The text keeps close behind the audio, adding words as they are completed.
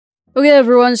Okay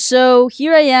everyone, so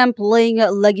here I am playing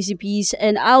Legacy Piece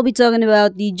and I'll be talking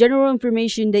about the general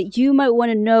information that you might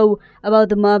want to know about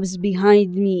the mobs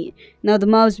behind me. Now the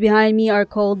mobs behind me are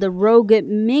called the Rogue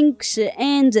Minks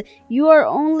and you are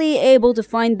only able to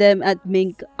find them at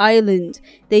Mink Island.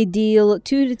 They deal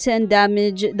 2 to 10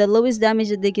 damage, the lowest damage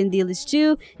that they can deal is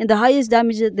 2 and the highest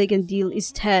damage that they can deal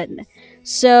is 10.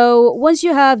 So once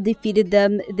you have defeated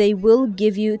them, they will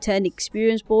give you 10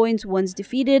 experience points once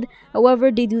defeated.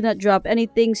 However, they do not drop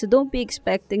anything, so don't be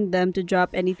expecting them to drop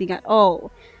anything at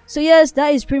all. So yes,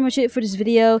 that is pretty much it for this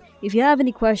video. If you have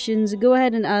any questions, go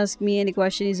ahead and ask me. Any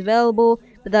question is available.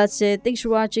 But that's it. Thanks for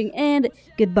watching and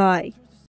goodbye.